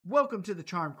Welcome to the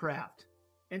Charm Craft.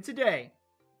 And today,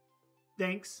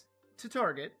 thanks to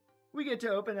Target, we get to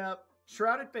open up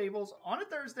Shrouded Fables on a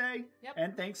Thursday. Yep.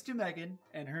 And thanks to Megan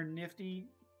and her nifty,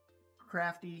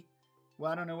 crafty,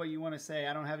 well, I don't know what you want to say.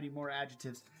 I don't have any more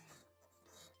adjectives.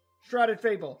 Shrouded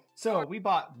Fable. So we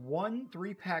bought one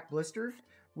 3-pack blister.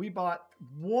 We bought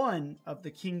one of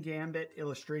the King Gambit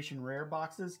illustration rare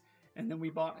boxes. And then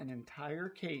we bought an entire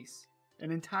case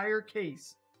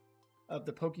of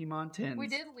the Pokemon tins. We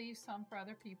did leave some for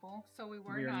other people, so we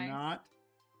were We are nice. not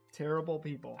terrible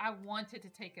people. I wanted to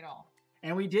take it all.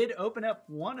 And we did open up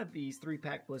one of these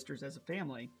 3-pack blisters as a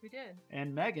family. We did.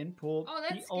 And Megan pulled Oh,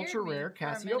 that the scared ultra me rare for a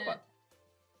Cassiopeia. minute.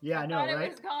 Yeah, I know, thought right? it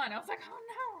was gone. I was like, oh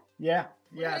no. Yeah,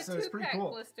 We yeah, got a so it's pretty 2-pack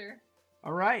cool. Blister.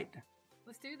 All right,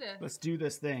 Let's do this. let's do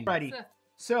this thing. Alrighty, So-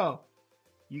 so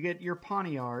you get your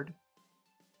Poniard,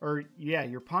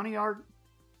 your Poniard,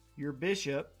 your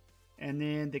Bishop, and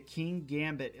then the King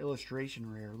Gambit illustration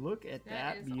rare. Look at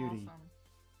that is beauty. awesome.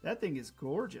 That thing is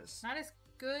gorgeous. Not as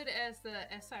good as the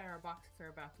SIR boxes are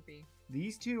about to be.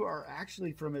 These two are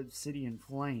actually from Obsidian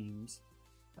Flames.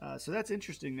 So that's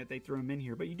interesting that they threw them in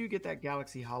here. But you do get that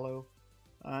Galaxy Hollow.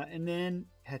 And then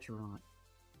Heteron.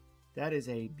 That is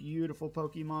a beautiful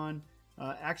Pokemon.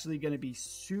 Actually going to be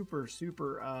super,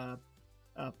 super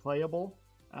playable.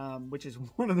 Which is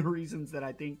one of the reasons that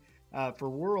I think for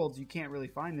Worlds you can't really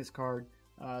find this card.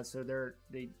 So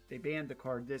they banned the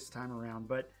card this time around.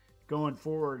 But going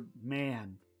forward,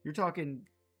 man, you're talking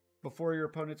before your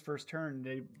opponent's first turn,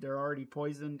 they're already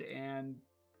poisoned and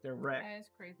they're wrecked. That is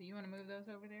crazy. You want to move those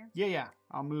over there? Yeah.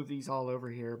 I'll move these all over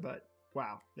here, but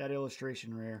wow, that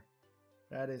illustration rare.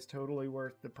 That is totally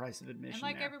worth the price of admission. And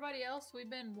like there. everybody else, we've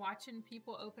been watching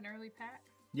people open early pack.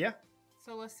 Yeah.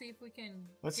 So let's see if we can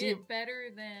Let's get see. better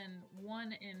than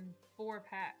 1 in 4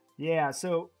 pack. Yeah,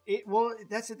 so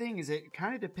that's the thing is it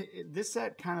kind of this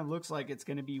set kind of looks like it's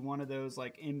going to be one of those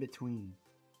like in between.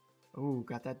 Ooh,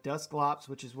 got that Dusclops,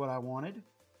 which is what I wanted.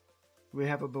 We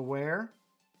have a Beware,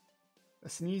 a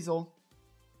Sneasel,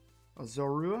 a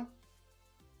Zorua,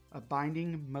 a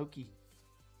Binding Mochi.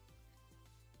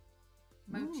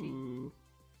 Mochi. Ooh.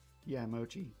 Yeah,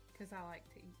 Mochi. Because I like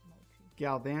to eat mochi.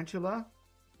 Galvantula.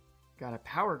 Got a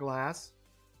Power Glass.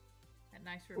 That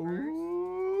nice reverse.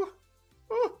 Ooh.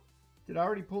 Ooh. Did I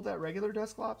already pull that regular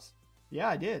Dusclops? Yeah,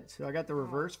 I did. So I got the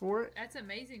reverse for it. That's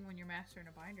amazing when you're mastering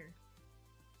a binder.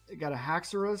 It got a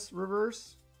Haxorus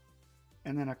reverse.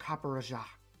 And then a Caparajah.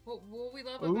 What we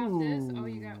love about this, oh,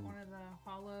 you got Ooh. one of the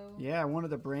hollow. Yeah, one of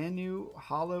the brand new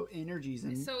Hollow Energies.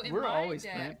 And So in we're my always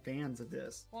deck- fans of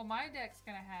this. Well, my deck's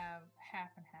going to have half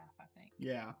and half, I think.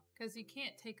 Yeah. Because you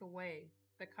can't take away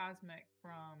the cosmic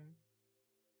from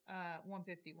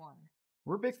 151.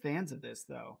 We're big fans of this,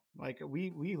 though. Like,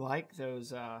 we like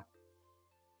those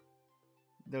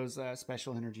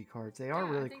special energy cards. They are Yeah,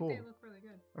 really I think cool. They look really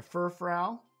good. A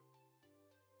Furfrou,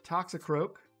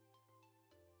 Toxicroak.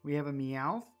 We have a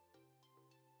Meowth.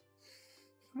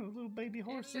 A little baby And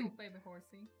a horsey. little baby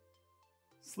horsey.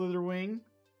 Slitherwing.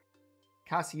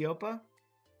 Cassiopeia.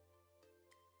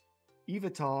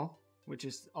 Evital, which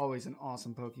is always an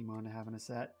awesome Pokemon to have in a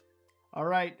set. All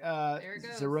right, There it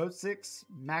goes. Xerosix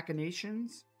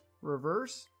Machinations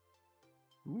Reverse.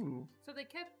 Ooh, So they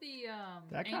kept the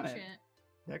That kinda- ancient.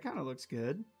 that kind of looks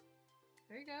good.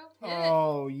 There you go. Hit it.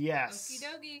 Oh, yes. Okie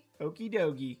dokie. Okie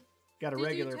dokie. Got a Did you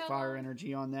regular tell fire them-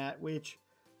 energy on that, which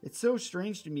it's so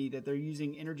strange to me that they're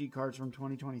using energy cards from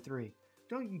 2023.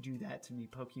 Don't you do that to me,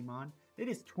 Pokemon. It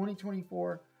is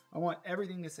 2024. I want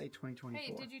everything to say 2024.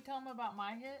 Hey, did you tell them about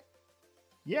my hit?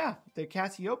 Yeah, the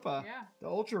Cassiopeia, Yeah. the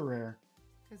ultra rare.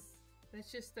 Because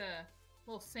it's just a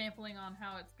little sampling on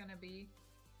how it's going to be.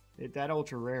 That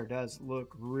ultra rare does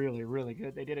look really, really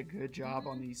good. They did a good job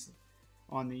on these.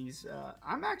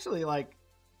 I'm actually like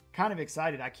kind of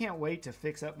excited. I can't wait to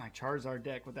fix up my Charizard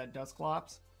deck with that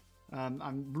Dusclops.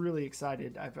 I'm really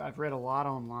excited. I've read a lot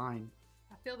online.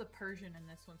 I feel the Persian in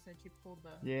this one since you pulled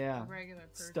the Yeah. regular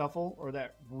Persian. Stuffle or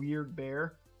that weird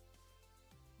bear.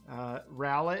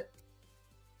 Rowlet.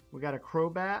 We got a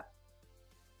Crobat.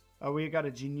 We got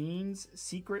a Janine's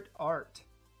Secret Art.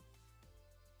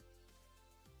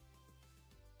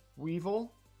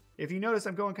 Weevil. If you notice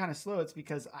I'm going kind of slow, it's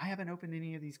because I haven't opened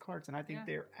any of these cards, and I think Yeah.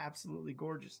 they're absolutely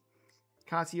gorgeous.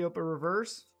 Cassiopeia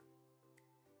Reverse.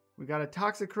 We got a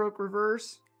Toxicroak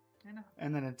Reverse, I know.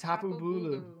 and then a Tapu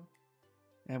Bulu,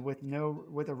 and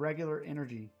with a regular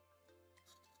energy.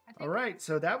 I think All right,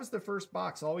 so that was the first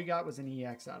box. All we got was an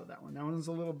EX out of that one. That one was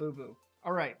a little boo-boo.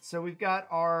 All right, so we've got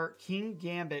our King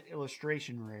Gambit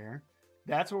illustration rare.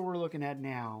 That's what we're looking at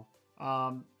now.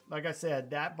 Like I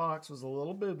said, that box was a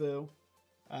little boo-boo.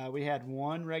 We had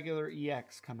one regular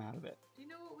EX come out of it. Do you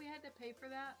know what we had to pay for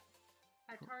that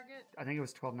at Target? I think it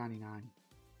was $12.99.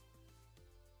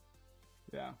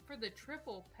 Yeah. For the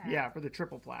triple pack? Yeah, for the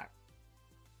triple plaque.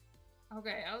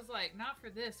 Okay, I was like, not for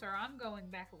this, or I'm going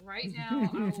back right now.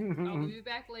 I'll be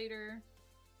back later.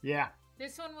 Yeah.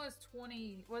 This one was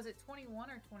 20. Was it 21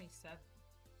 or 27?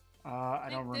 I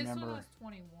don't remember. This one was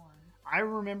 21. I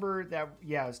remember that,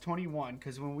 yeah, it was 21,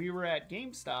 because when we were at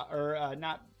GameStop, or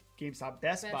not GameStop,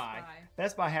 Best Buy.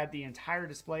 Best Buy had the entire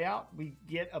display out. We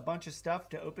get a bunch of stuff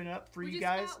to open up for you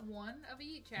guys. We just got one of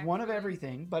each, actually. One of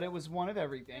everything, but it was one of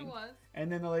everything. It was. And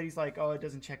then the lady's like, oh, it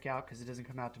doesn't check out because it doesn't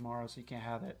come out tomorrow, so you can't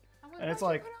have it. And it's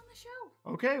like, put it on the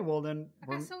show. Okay, well then I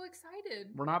got so excited.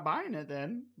 We're not buying it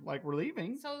then. Like, we're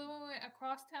leaving. So then we went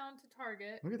across town to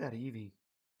Target. Look at that Eevee.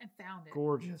 And found it.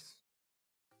 Gorgeous.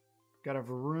 Got a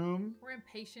Vroom. We're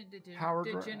impatient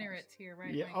degenerates here,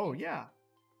 right? Yeah. Mikey? Oh yeah.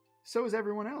 So is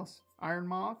everyone else. Iron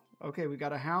Moth. Okay, we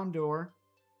got a Houndour.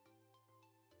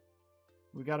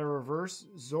 We got a reverse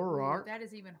Zoroark. Ooh, that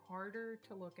is even harder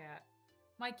to look at.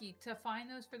 Mikey, to find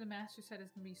those for the master set is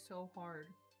going to be so hard.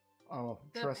 Oh,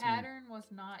 trust me. The pattern was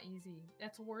not easy.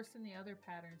 That's worse than the other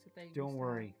patterns that they Don't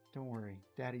worry. Don't worry.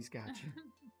 Daddy's got you.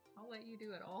 I'll let you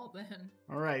do it all then.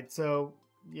 All right. So,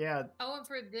 yeah. Oh, and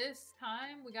for this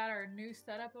time, we got our new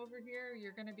setup over here.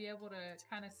 You're going to be able to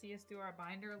kind of see us do our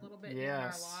binder a little bit in our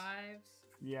lives.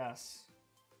 Yes.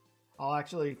 I'll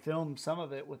actually film some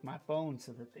of it with my phone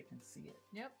so that they can see it.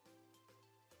 Yep.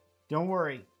 Don't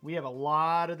worry. We have a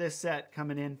lot of this set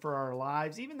coming in for our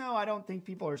lives. Even though I don't think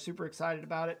people are super excited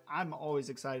about it, I'm always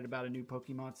excited about a new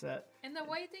Pokemon set. And the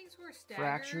way things were staggered,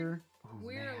 Fracture. Oh,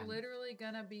 we're literally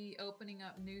going to be opening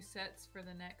up new sets for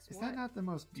the next, Is that not the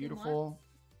most beautiful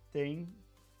thing?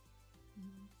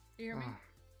 Mm-hmm. You hear me?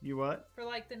 You what? For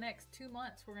like the next 2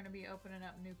 months, we're going to be opening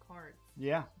up new cards.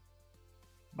 Yeah.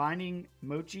 Binding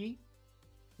Mochi.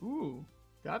 Ooh,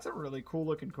 that's a really cool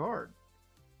looking card.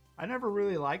 I never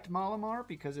really liked Malamar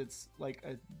because it's like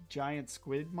a giant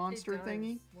squid monster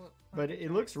thingy. But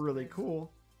it looks really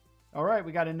cool. All right,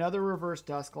 we got another reverse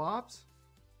Dusclops.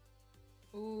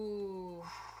 Ooh.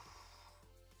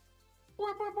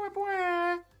 Boy, boy, boy,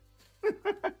 boy.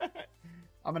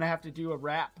 I'm going to have to do a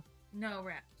rap. No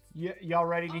raps. Y'all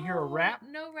ready to hear a rap?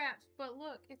 No raps, but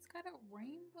look, it's got a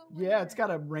rainbow. Yeah, it's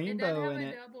got a rainbow in it. It doesn't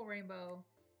have a double rainbow.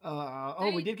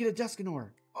 Oh, we did get a Dusknoir.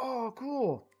 Oh,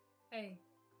 cool. Hey,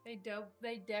 they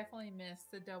definitely missed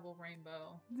the double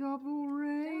rainbow. Double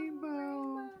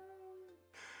rainbow.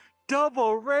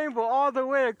 Double rainbow all the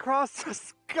way across the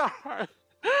sky.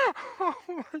 Oh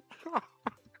my god.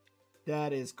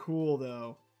 That is cool,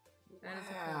 though.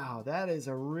 Wow, that is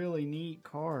a really neat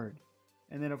card.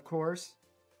 And then, of course,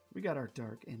 we got our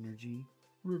Dark Energy.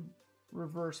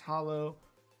 Reverse Hollow.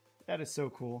 That is so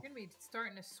cool. You're going to be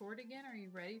starting to sort again. Are you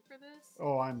ready for this?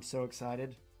 Oh, I'm so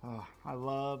excited. Oh, I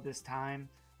love this time.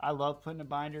 I love putting a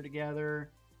binder together.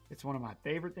 It's one of my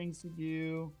favorite things to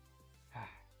do.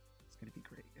 It's going to be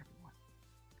great, everyone.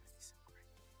 It's so great.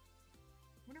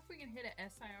 I wonder if we can hit an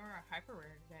SIR or a Hyper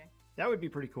Rare today. That would be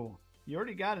pretty cool. You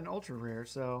already got an Ultra Rare,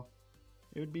 so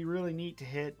it would be really neat to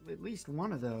hit at least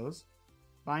one of those.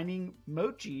 Binding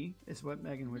Mochi is what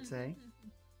Megan would say.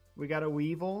 We got a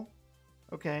Weevil.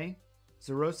 Okay.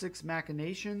 Xerosix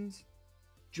Machinations.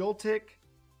 Joltik.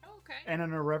 Okay. And an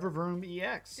Irevroom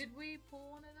EX. Did we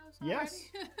pull one of those already?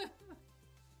 Yes.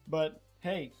 But,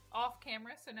 hey. Off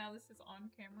camera, so now this is on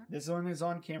camera? This one is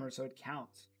on camera, so it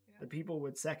counts. Yeah. The people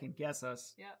would second guess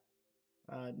us.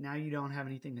 Yep. Now you don't have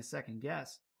anything to second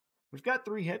guess. We've got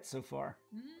 3 hits so far.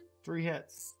 3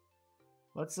 hits.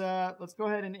 Let's go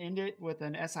ahead and end it with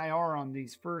an SIR on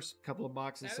these first couple of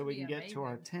boxes so we can get to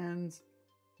our 10s,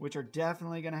 which are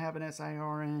definitely going to have an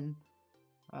SIR in.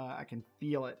 I can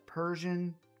feel it.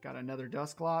 Persian. Got another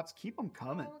Dusclops. Keep them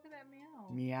coming. Oh, look at that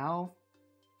meow. Meow.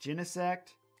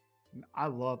 Genesect. I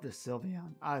love this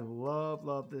Sylveon. I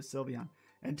love this Sylveon.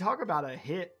 And talk about a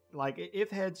hit. Like,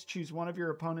 if heads choose one of your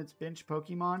opponent's bench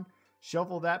Pokemon,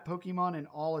 shuffle that Pokemon and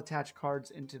all attach cards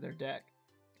into their deck.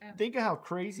 Think of how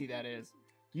crazy that is.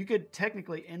 You could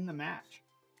technically end the match.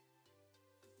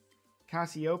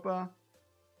 Cassiopeia.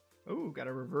 Ooh, got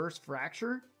a reverse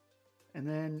Fracture. And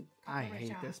then, I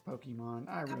hate this Pokemon.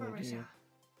 I really do.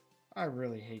 I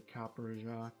really hate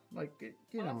Copperajah. Like,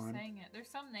 get on. I love saying it. There's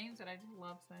some names that I just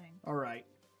love saying. All right.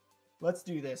 Let's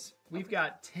do this. We've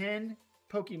got 10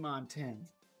 Pokemon 10s.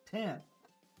 10.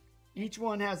 Each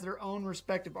one has their own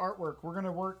respective artwork. We're going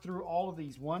to work through all of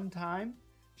these one time,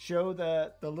 show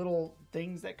the little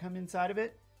things that come inside of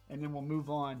it, and then we'll move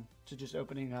on to just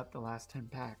opening up the last 10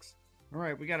 packs. All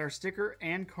right, we got our sticker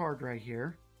and card right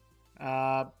here.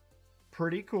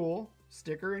 Pretty cool.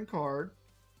 Sticker and card.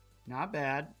 Not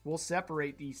bad. We'll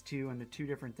separate these two into two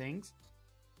different things.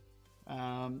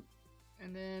 And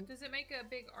then does it make a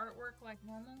big artwork like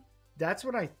normal? That's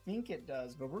what I think it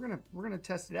does, but we're gonna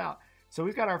test it out. So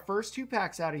we've got our first 2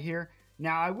 packs out of here.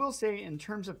 Now I will say, in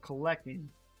terms of collecting,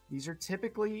 these are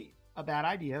typically a bad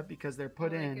idea because they're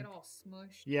put in. They get all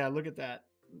smushed. Yeah, look at that.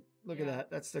 Look at that.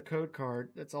 That's the code card.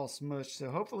 That's all smushed. So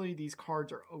hopefully these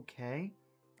cards are okay.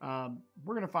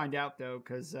 We're gonna find out though,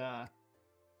 because of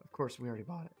course we already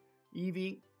bought it.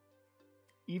 Eevee,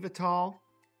 Irateiza,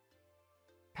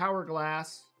 Power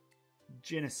Glass,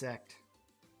 Genesect.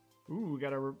 Ooh, we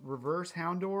got a reverse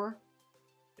Houndour,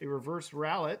 a reverse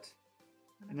Rowlet,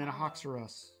 and then a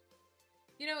Haxorus.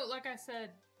 You know, like I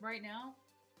said, right now,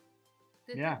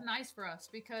 this is nice for us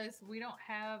because we don't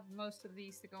have most of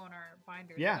these to go in our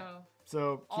binders. Yeah.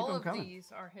 So keep all them of coming.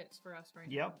 These are hits for us right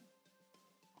now. Yep.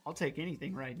 I'll take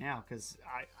anything right now because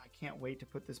I can't wait to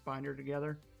put this binder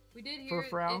together. We did hear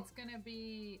it's going to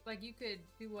be, like, you could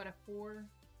do, what, a 4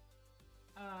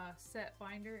 set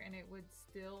binder and it would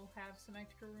still have some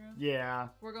extra room. Yeah.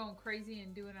 We're going crazy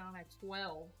and doing it on a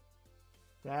 12.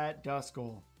 That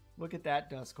Duskull. Look at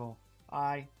that Duskull.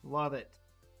 I love it.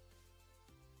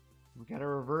 We got a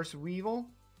reverse Weevil.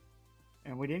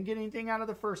 And we didn't get anything out of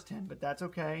the first 10, but that's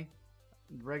okay.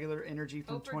 Regular energy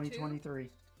from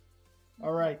 2023.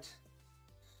 All right.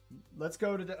 Let's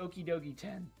go to the Okie Dokie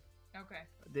 10. Okay.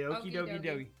 The Okie Dokie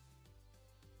Dokie.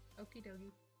 Okie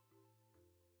Dokie.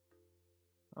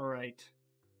 All right.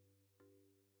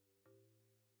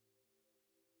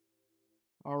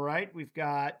 All right, we've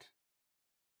got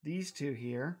these two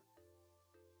here.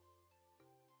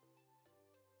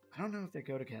 I don't know if they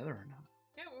go together or not.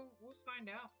 Yeah, we'll find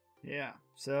out. Yeah,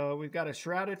 so we've got a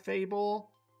Shrouded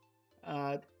Fable,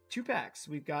 2 packs.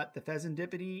 We've got the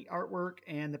Pheasantipity artwork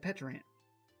and the Petrant.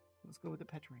 Let's go with the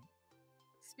Petrant.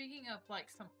 Speaking of, like,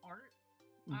 some art,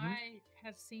 I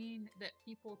have seen that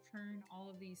people turn all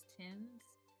of these tins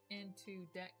into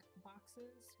deck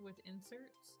boxes with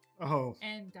inserts. Oh.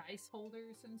 And dice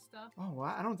holders and stuff. Oh,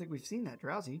 wow. I don't think we've seen that,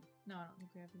 Drowsy. No, I don't think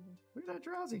we have either. Look at that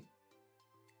Drowsy.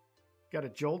 Got a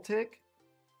Joltik,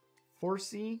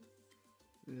 Forcey,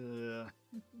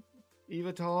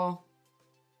 Irateiza,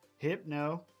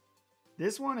 Hypno.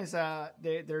 This one is,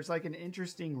 there's like an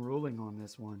interesting ruling on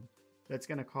this one that's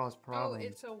going to cause problems. Oh,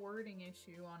 it's a wording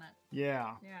issue on it.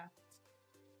 Yeah. Yeah.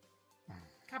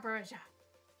 Caparajah.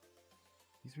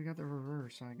 At least we got the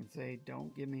reverse, so I can say,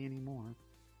 don't give me any more.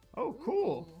 Oh,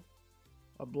 cool. Ooh.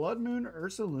 A Blood Moon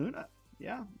Ursaluna.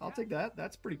 Yeah, I'll take that.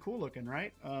 That's pretty cool looking,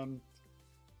 right?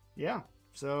 Yeah,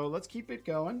 so let's keep it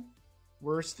going.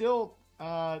 We're still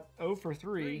 0 for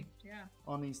 3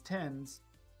 on these 10s.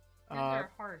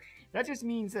 They're harsh. That just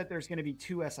means that there's going to be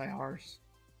 2 SIRs,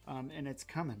 and it's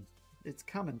coming. It's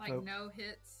coming, like folks. No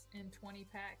hits in 20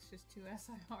 packs, just 2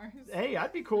 SIRs. Hey,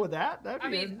 I'd be cool with that. That'd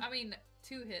be I mean,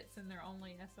 2 hits and they're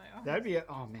only SIRs. That'd be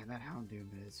oh man, that Houndoom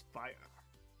is fire.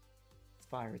 It's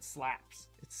fire. It slaps.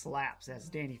 It slaps, as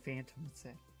Danny Phantom would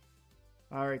say.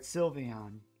 All right,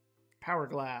 Sylveon, Power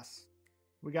Glass.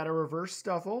 We got a reverse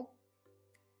Stuffle.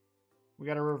 We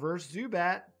got a reverse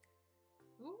Zubat.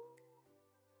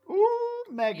 Ooh,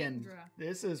 Megan. Indra.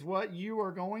 This is what you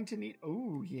are going to need.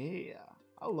 Ooh, yeah.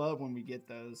 I love when we get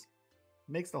those.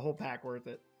 Makes the whole pack worth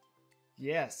it.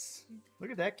 Yes. Look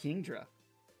at that Kingdra.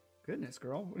 Goodness,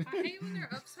 girl. I hate when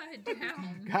they're upside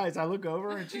down. Guys, I look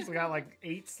over and she's got like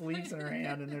 8 sleeves in her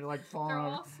hand and they're like falling They're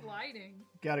over. all sliding.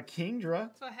 Got a Kingdra.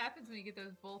 That's what happens when you get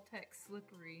those Voltex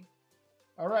slippery.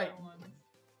 All right.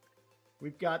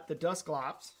 We've got the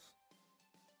Dusclops.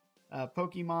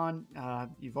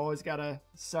 Pokemon, you've always got a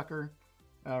sucker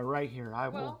right here.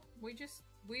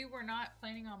 We were not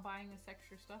planning on buying this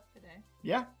extra stuff today.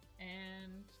 Yeah.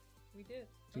 And we did.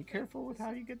 Be careful with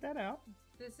how you get that out.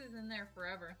 This is in there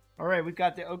forever. All right, we've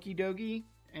got the Okie Dokie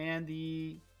and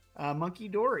the Monkey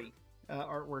Dory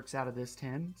artworks out of this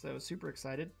 10. So super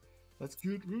excited. Let's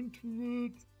get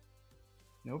into it.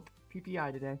 Nope.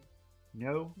 PPI today.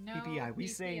 No PPI. We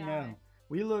say no.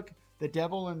 We look the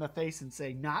devil in the face and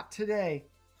say, not today.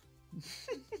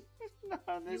 Not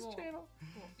on this channel.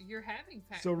 Well, you're having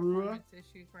Sorua. Performance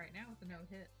issues right now with the no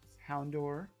hits.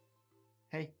 Houndour.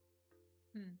 Hey.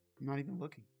 I'm not even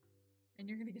looking. And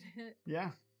you're going to get a hit.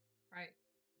 Yeah. Right.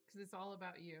 Because it's all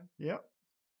about you. Yep.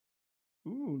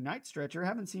 Ooh, Night Stretcher.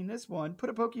 Haven't seen this one. Put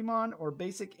a Pokemon or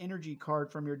basic energy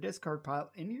card from your discard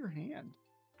pile into your hand.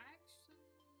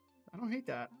 I don't hate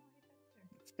that.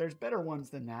 There's better ones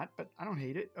than that, but I don't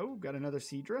hate it. Oh, got another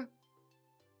Seadra.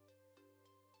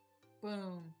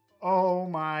 Boom. Oh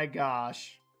my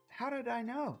gosh. How did I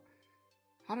know?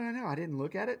 How did I know? I didn't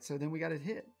look at it, so then we got it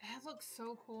hit. It looks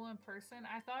so cool in person.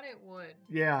 I thought it would.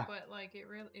 Yeah. But like it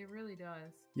really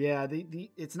does. Yeah,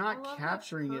 it's I not love the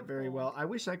capturing it very purple. well. I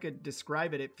wish I could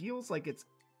describe it. It feels like it's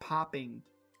popping.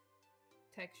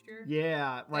 Texture.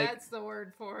 Yeah, like That's the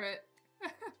word for it.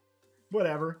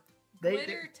 whatever.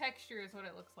 Glitter texture is what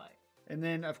it looks like. And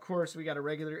then, of course, we got a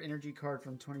regular energy card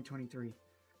from 2023.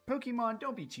 Pokemon,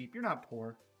 don't be cheap. You're not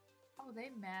poor. Oh, they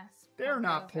mass. They're pump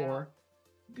not those poor. out.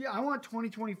 Yeah, I want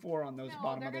 2024 on those No,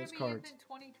 bottom they're of gonna those be cards. in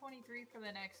 2023 for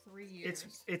the next 3 years.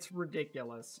 It's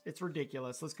ridiculous. It's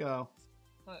ridiculous. Let's go.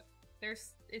 Look,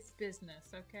 it's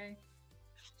business, okay?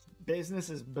 Business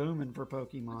is booming for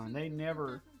Pokemon. They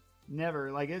never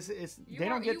like it's You they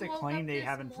don't you get to woke claim up they this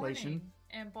have inflation. morning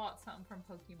and bought something from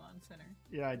Pokemon Center.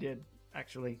 Yeah, I did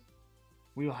actually.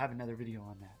 We will have another video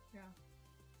on that. Yeah.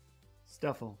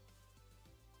 Stuffle,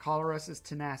 Colorus's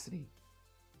Tenacity,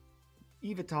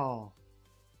 Evital,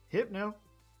 Hypno.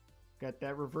 Got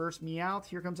that reverse Meowth.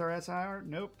 Here comes our SIR.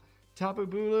 Nope. Tapu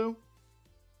Bulu.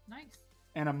 Nice.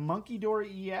 And a Monkey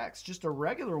Dory EX. Just a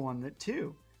regular one that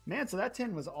too. Man, so that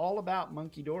 10 was all about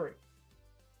Monkey Dory.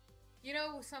 You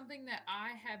know something that I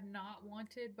have not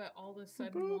wanted, but all of a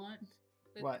sudden Boop. want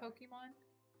with What? Pokemon?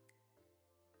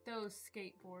 Those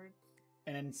skateboards.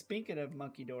 And speaking of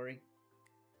Monkey Dory,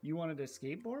 you wanted a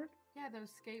skateboard? Yeah, those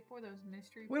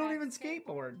mystery. We don't pack even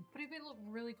skateboard. But it would look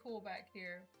really cool back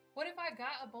here. What if I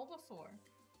got a Bulbasaur?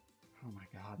 Oh my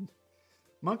god.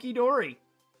 Monkey Dory.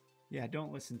 Yeah,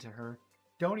 don't listen to her.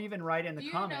 Don't even write in the Do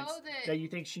you comments know that, that- you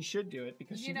think she should do it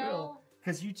because You she know will.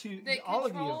 Because you two, that all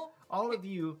Control- of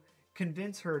you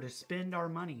convince her to spend our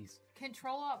monies.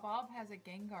 Control Out Bob has a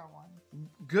Gengar one.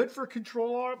 Good for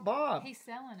Control Art Bob. He's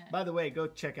selling it. By the way, go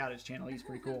check out his channel. He's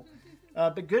pretty cool.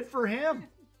 But good for him.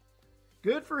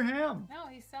 Good for him. No,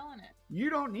 he's selling it. You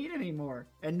don't need any more.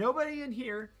 And nobody in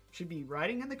here should be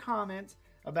writing in the comments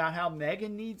about how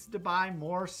Megan needs to buy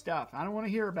more stuff. I don't want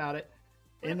to hear about it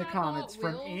What in the if I bought comments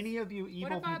from wheels? any of you evil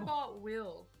What if I people. bought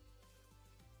wheels?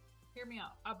 Hear me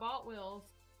out. I bought wheels.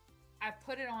 I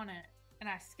put it on it, and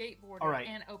I skateboarded All right.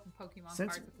 and opened Pokemon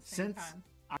Since- cards at the same since- time.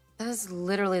 That is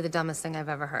literally the dumbest thing I've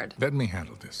ever heard. Let me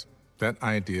handle this. That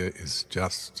idea is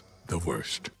just the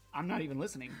worst. I'm not even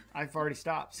listening. I've already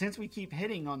stopped. Since we keep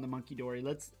hitting on the Monkey Dory,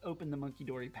 let's open the Monkey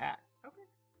Dory pack. Okay.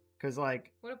 Because,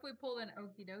 like, What if we pulled an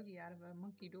Okie Dokie out of a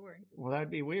Monkey Dory? well, that'd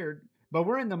be weird. But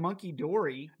we're in the Monkey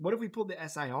Dory. What if we pulled the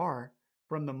SIR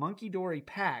from the Monkey Dory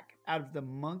pack out of the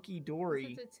Monkey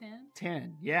Dory Is it a 10?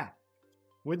 10? Yeah.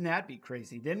 Wouldn't that be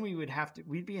crazy? Then we would have to,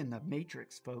 we'd be in the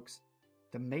Matrix, folks.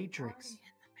 The Matrix. Already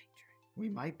in the Matrix. We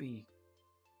might be.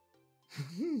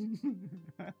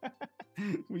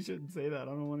 We shouldn't say that. I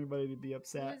don't want anybody to be Who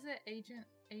upset. is it?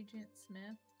 Agent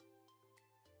Smith?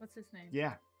 What's his name?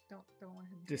 Yeah. Don't let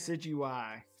him do it.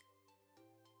 Decidui.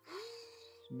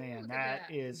 Man, Look at that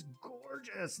that. is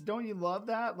gorgeous. Don't you love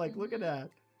that? Like, look at Mhm. that.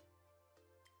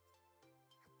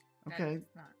 That Okay, is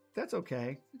not. that's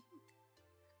okay.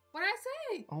 What'd I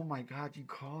say? Oh my god, you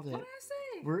called it. What'd I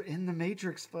say? We're in the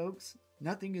Matrix, folks.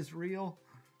 Nothing is real.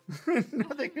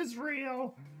 Nothing is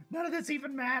real. None of this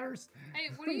even matters. Hey,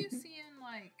 what are you seeing?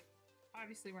 Like,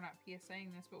 obviously, we're not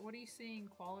PSAing this, but what are you seeing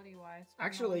quality-wise? from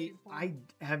Actually, those you I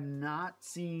pulled? have not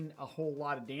seen a whole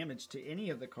lot of damage to any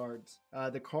of the cards.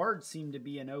 The cards seem to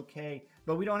be an okay,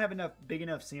 but we don't have enough big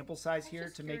enough sample size I'm here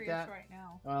just to make curious that. right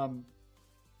now.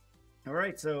 All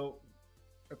right, so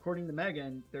according to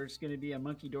Megan, there's going to be a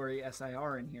Monkey Dory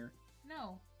SIR in here.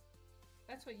 No,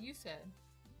 that's what you said.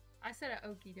 I said a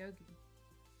Okie Dokie.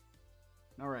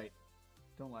 All right,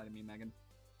 don't lie to me, Megan.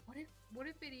 What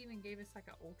if it even gave us like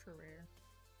an ultra rare?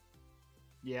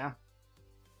 Yeah,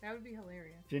 That would be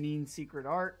hilarious. Janine Secret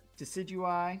Art,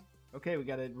 Decidui. Okay, we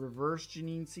got a reverse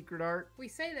Janine Secret Art. We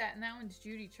say that, and that one's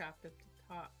Judy chopped up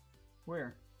the top.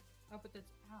 Where? Up at the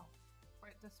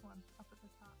right, this one up at the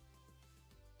top.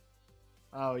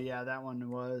 Oh yeah, that one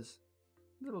was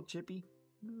little chippy,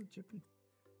 little chippy.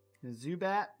 The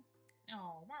Zubat,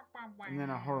 Oh, wah, wah, wah. and then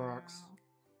a Horrocks.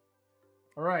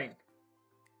 All right.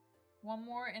 One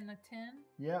more in the 10.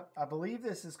 Yep, I believe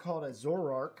this is called a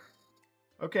Zoroark.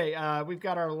 Okay, we've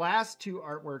got our last two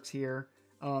artworks here.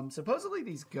 Supposedly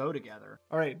these go together.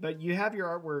 All right, but you have your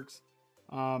artworks.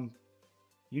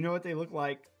 You know what they look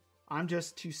like. I'm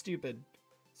just too stupid.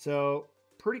 So,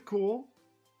 pretty cool.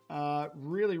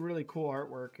 Really, really cool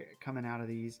artwork coming out of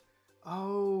these.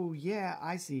 Oh, yeah,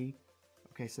 I see.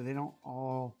 Okay, so they don't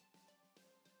all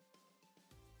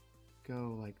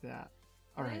go like that.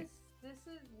 All right. This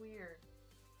is weird.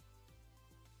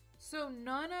 So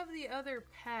none of the other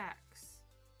packs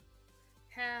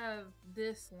have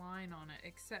this line on it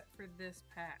except for this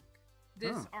pack.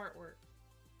 This Oh. artwork.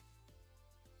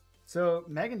 So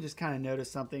Megan just kind of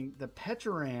noticed something. The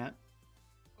Petrarant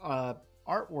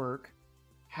artwork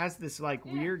has this like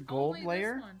weird gold only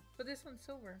layer. This one, but this one's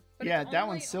silver. But Yeah, it's that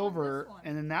only one's on silver, this one.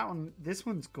 and then this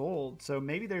one's gold. So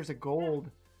maybe there's a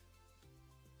gold.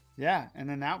 Yeah, and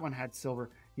then that one had silver.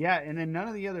 Yeah, and then none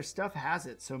of the other stuff has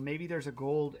it. So maybe there's a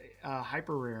gold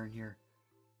hyper rare in here.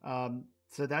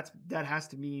 So that has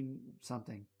to mean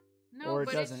something. No, or it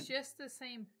but doesn't. it's just the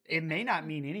same. It may not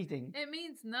mean anything. It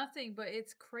means nothing, but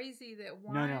it's crazy that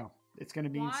why. No, it's going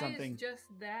to mean something. Why does just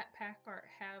that pack art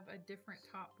have a different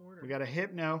top border? We got a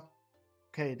Hypno.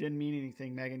 Okay, it didn't mean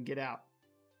anything, Megan. Get out.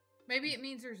 Maybe it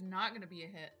means there's not going to be a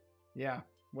hit. Yeah,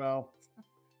 well,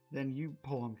 then you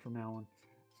pull them from now on.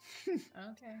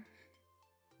 Okay.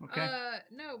 Okay.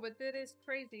 No, but that is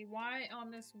crazy. Why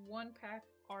on this one pack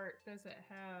art does it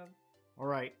have... All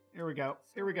right, here we go.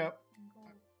 Here we go.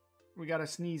 We got a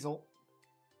Sneasel.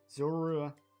 Zorua.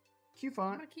 I'm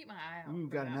Q-Font. going to keep my eye out. Ooh,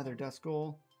 for got that another one.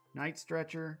 Duskull. Night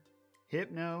Stretcher.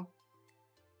 Hypno.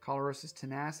 Colorosa's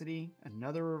Tenacity.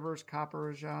 Another reverse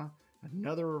Copperajah.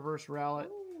 Another reverse Rowlet.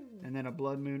 Ooh. And then a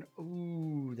Blood Moon.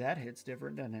 Ooh, that hits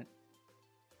different, doesn't it?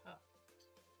 Oh.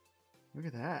 Look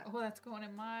at that. Oh, that's going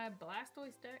in my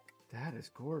Blastoise deck. That is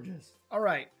gorgeous. All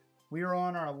right, we are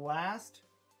on our last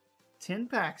 10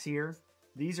 packs here.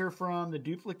 These are from the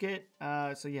duplicate.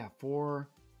 So yeah, 4,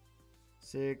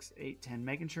 6, 8, 10.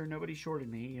 Making sure nobody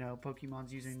shorted me. You know,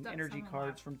 Pokemon's using Stuck energy some of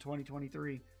cards from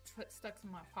 2023. Stuck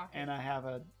in my pocket. And I have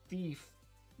a thief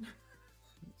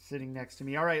sitting next to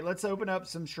me. All right, let's open up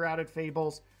some Shrouded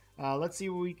Fables. Let's see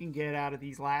what we can get out of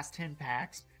these last 10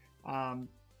 packs.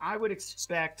 I would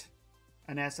expect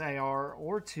an SIR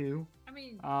or two. I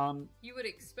mean, you would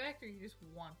expect, or you just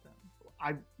want them?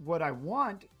 What I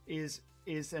want is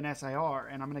an SIR,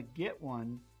 and I'm gonna get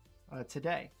one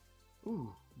today.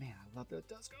 Ooh, man, I love that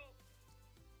Duskull.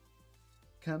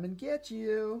 Come and get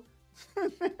you.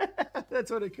 That's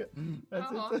what it could.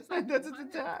 That's its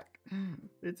attack.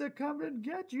 It's a come and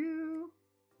get you.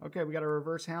 Okay, we got a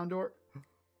reverse Houndour.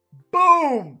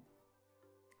 Boom!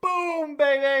 Boom,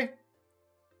 baby!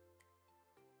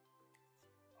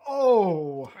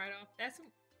 Oh! Right off. That's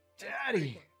Daddy!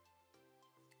 pretty cool.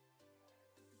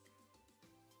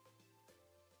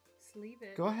 Sleeve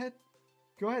it. Go ahead.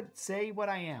 Go ahead. Say what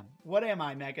I am. What am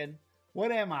I, Megan?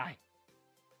 What am I?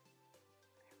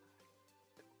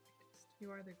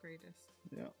 You are the greatest.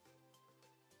 Yeah.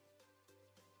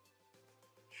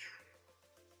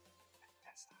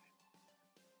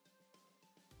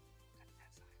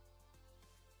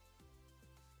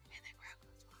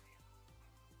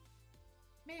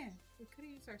 Man, we could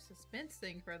have used our suspense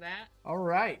thing for that. All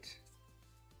right.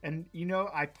 And you know,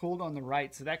 I pulled on the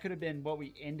right, so that could have been what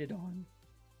we ended on.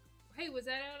 Hey, was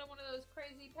that out of one of those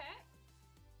crazy packs?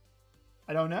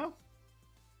 I don't know.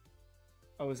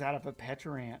 Oh, it was out of a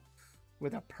Petrarant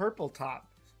with a purple top.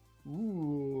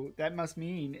 Ooh, that must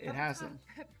mean it hasn't.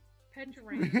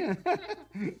 Petrarant.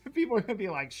 People are gonna be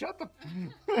like, "Shut the,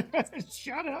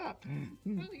 shut up."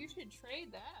 Oh, you should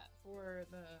trade that for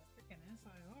the freaking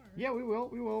SIR. Yeah, we will.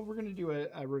 We will. We're gonna do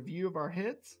a review of our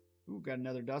hits. Ooh, got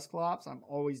another Dusclops. I'm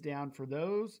always down for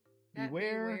those. That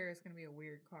Beware is gonna be a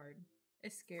weird card.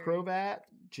 It's scary. Crobat,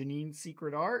 Janine's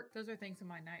Secret Art, Those are things in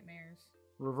my nightmares.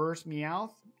 Reverse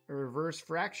Meowth, a Reverse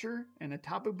Fracture, and a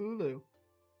Tapu Bulu.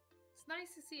 It's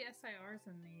nice to see SIRs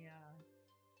in the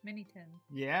mini tin.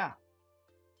 Yeah.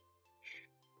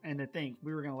 And to think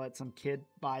we were gonna let some kid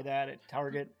buy that at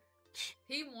Target.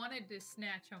 He wanted to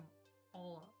snatch them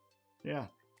all up. Yeah,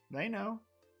 they know.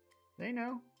 They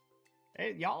know.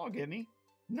 Hey, y'all get me.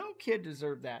 No kid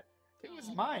deserved that. It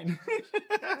was mine.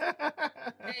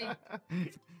 Hey.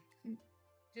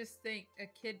 Just think, a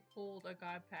kid pulled a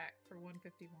God Pack for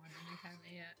 151 and you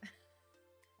haven't yet.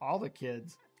 All the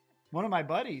kids. One of my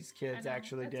buddies' I kids know,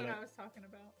 actually did That's it. what I was talking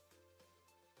about.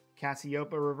 Cassiopeia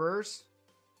Reverse.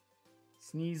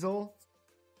 Sneasel.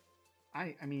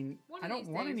 I mean, One I of don't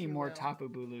these want days any you more will. Tapu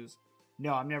Bulus.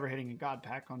 No, I'm never hitting a God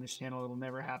Pack on this channel. It'll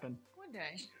never happen. One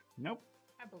day. Nope.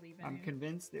 I believe in I'm you.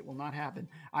 convinced it will not happen.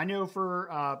 I know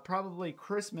for probably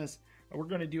Christmas, we're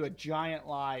going to do a giant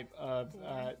live of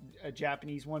a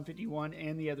Japanese 151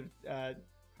 and the other.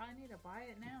 Probably need to buy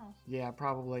it now. Yeah,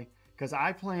 probably. Because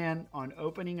I plan on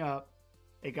opening up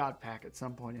a God Pack at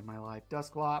some point in my life.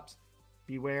 Dusclops,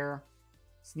 Beware,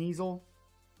 Sneasel,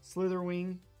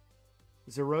 Slitherwing,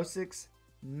 Xerosix,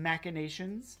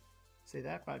 Machinations. Say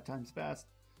that 5 times fast.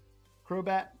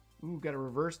 Crobat. Ooh, got a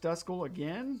reverse Duskull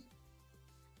again.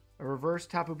 A reverse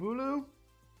Tapu Bulu.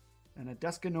 And a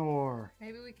Duskanor.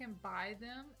 Maybe we can buy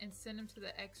them and send them to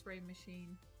the X-ray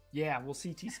machine. Yeah, we'll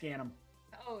CT scan them.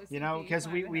 Oh, You know, because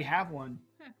we have one.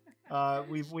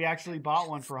 We actually bought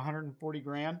one for 140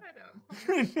 grand.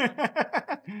 I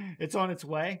know. It's on its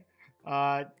way.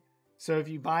 So if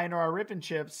you buy into our Rip and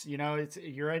Chips, you know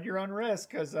you're at your own risk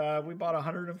because we bought a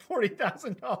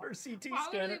 $140,000 CT Why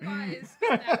scanner. would we buy it?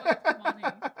 Spend that much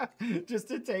money Just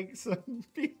to take some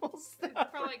people's stuff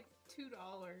for like $2.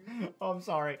 Oh, I'm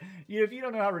sorry. If you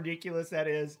don't know how ridiculous that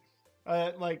is,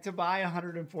 like to buy a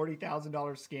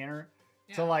 $140,000 scanner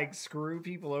to like screw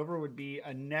people over would be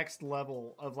a next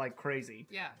level of like crazy.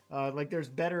 Yeah. Like there's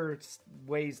better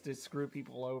ways to screw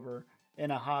people over in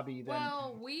a hobby than.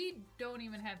 Well, we don't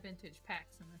even have vintage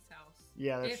packs in this house.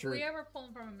 Yeah, that's true. If we ever pull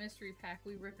them from a mystery pack,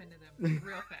 we rip into them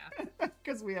real fast.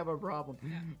 Because we have a problem.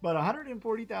 Yeah. But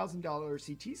 $140,000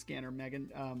 CT scanner, Megan,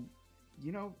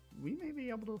 we may be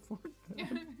able to afford that.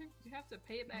 You have to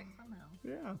pay it back somehow.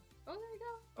 Yeah. Oh, there you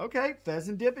go. Okay,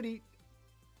 Pheasantipity.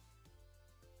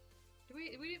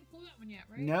 We didn't pull that one yet,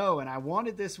 right? No, and I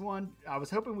wanted this one. I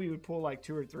was hoping we would pull like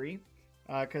 2 or 3,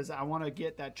 because I want to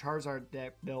get that Charizard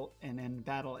deck built and then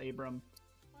battle Abram.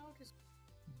 Well, just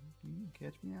You can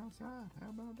catch me outside. How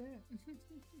about that?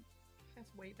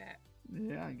 that's way back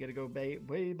Yeah, you got to go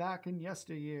way back in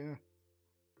yesteryear.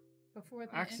 before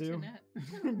the Axu.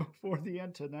 internet. Before the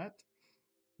internet.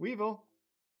 Weevil.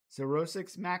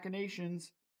 Zerosix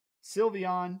Machinations.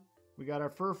 Sylveon. We got our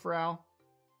Furfrou.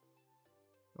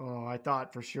 Oh, I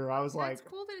thought for sure. I was like, That's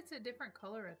cool that it's a different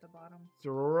color at the bottom.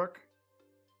 Zoroark.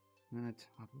 And the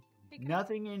top. Hey, can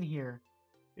Nothing in here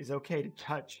is okay to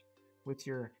touch with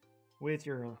your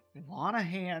Lana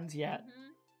hands yet. Mhm.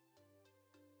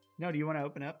 No, do you want to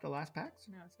open up the last packs?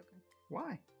 No, it's okay.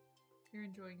 Why? You're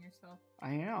enjoying yourself.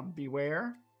 I am.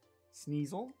 Beware.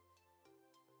 Sneasel.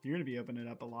 You're going to be opening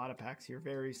up a lot of packs here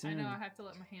very soon. I know, I have to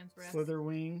let my hands rest.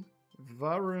 Slitherwing.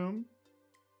 Varoom.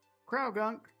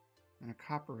 Crowgunk. And a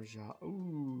Copperajah.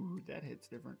 Ooh, that hits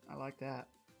different. I like that.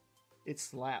 It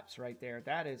slaps right there.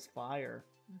 That is fire.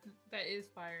 Mhm. That is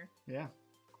fire. Yeah,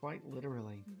 quite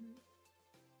literally. Mhm.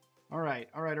 All right.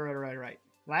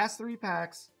 Last 3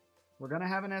 packs. We're going to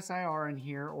have an SIR in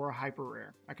here or a hyper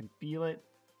rare. I can feel it.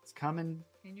 It's coming.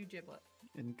 And you giblet.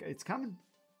 And it's coming.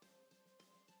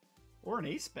 Or an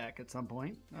ace spec at some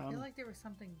point. I feel like there was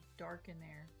something dark in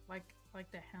there.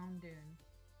 Like the Houndoom.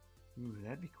 Ooh,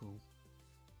 that'd be cool.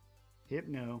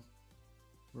 Hypno.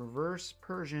 Reverse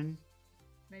Persian.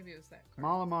 Maybe it was that card.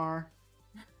 Malamar.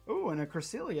 Ooh, and a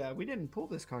Cresselia. We didn't pull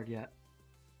this card yet.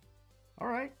 All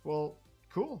right. Well,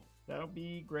 cool. That'll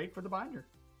be great for the binder.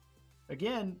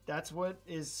 Again, that's what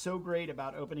is so great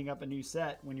about opening up a new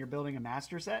set when you're building a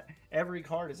master set. Every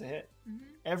card is a hit. Mhm.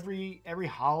 Every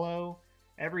holo,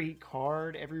 every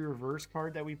card, every reverse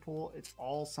card that we pull, it's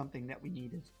all something that we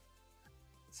needed.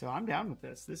 So I'm down with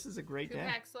this. This is a great 2 day.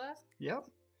 packs left. Yep.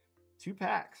 2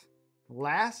 packs.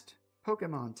 Last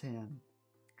Pokemon 10.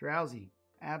 Drowsy,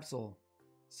 Absol,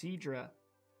 Seadra,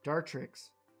 Dartrix,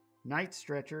 Night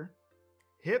Stretcher,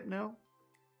 Hypno,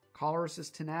 Colossus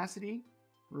Tenacity,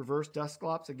 Reverse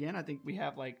Dusclops again. I think we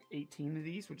have like 18 of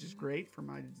these, which is great for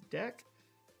my deck.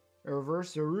 A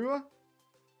Reverse Zorua,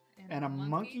 and a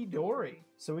Monkey Dory.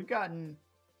 So I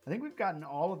think we've gotten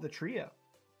all of the trio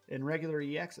in regular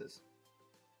EXs.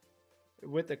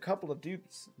 With a couple of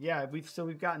dupes. Yeah, we've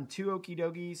gotten 2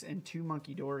 Okidogis and 2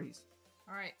 Monkey Dories.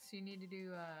 All right, so you need to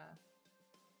do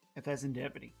If that's in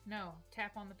Deputy. no,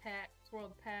 tap on the pack, swirl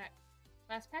the pack.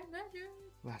 Last pack magic.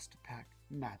 Last pack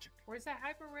magic. Where's that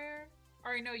hyper rare?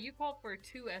 Or no, you called for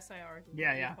 2 SIRs. is Yeah,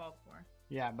 what you yeah. called for.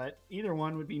 Yeah, but either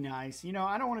one would be nice. I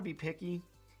don't want to be picky.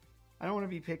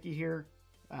 Here.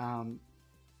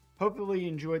 Hopefully you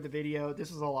enjoyed the video.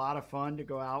 This was a lot of fun to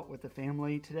go out with the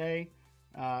family today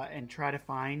and try to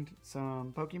find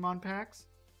some Pokemon packs.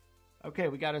 Okay,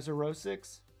 we got a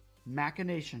Zerosix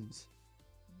Machinations.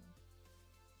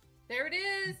 There it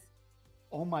is.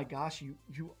 Oh my gosh,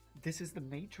 this is the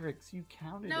Matrix. You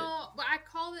counted it. No, but I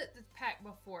called it the pack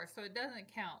before, so it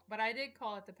doesn't count. But I did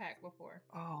call it the pack before.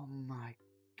 Oh my.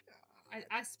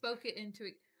 I spoke it into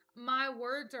it. My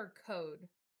words are code.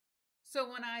 So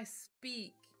when I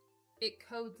speak, it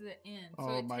codes it in. So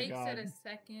Oh it my takes God. it a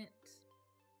second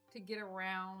to get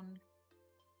around.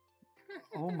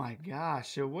 Oh my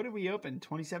gosh. So what did we open?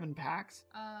 27 packs?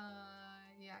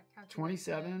 Yeah. calculate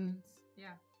 27? tens.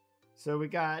 Yeah. So we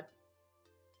got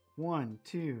 1,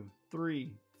 2,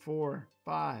 3, 4,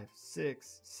 5,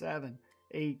 6, 7,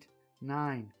 8,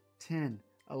 9, 10,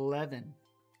 11.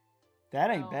 That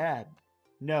ain't No. bad.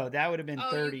 No, that would have been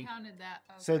 30. You counted that.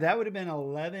 So Okay. that would have been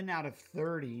 11 out of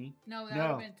 30. No, that No. would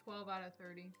have been 12 out of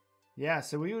 30. Yeah,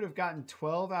 so we would have gotten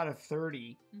 12 out of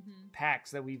 30 Mm-hmm.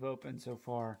 packs that we've opened so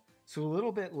far. So a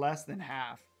little bit less than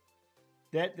half.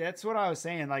 That's what I was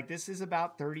saying. Like, this is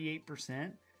about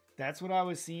 38% That's what I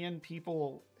was seeing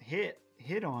people hit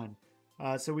on.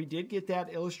 So we did get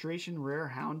that illustration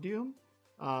rare Houndoom.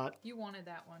 You wanted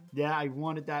that one. Yeah, I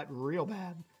wanted that real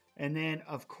bad. And then,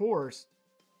 of course,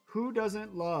 who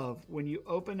doesn't love when you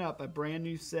open up a brand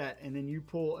new set and then you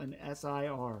pull an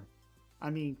SIR?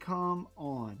 I mean, come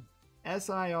on.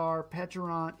 SIR,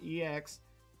 Petarant EX,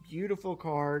 beautiful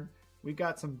card. We've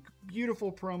got some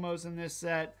beautiful promos in this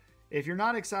set. If you're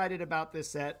not excited about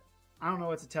this set, I don't know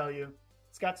what to tell you.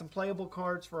 It's got some playable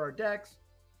cards for our decks.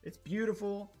 It's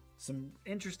beautiful. Some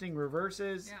interesting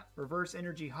reverses, reverse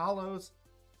energy hollows.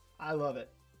 I love it.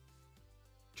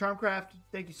 Charmcraft,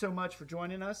 thank you so much for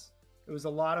joining us. It was a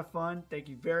lot of fun. Thank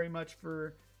you very much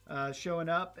for showing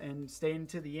up and staying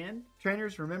to the end.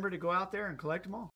 Trainers, remember to go out there and collect them all.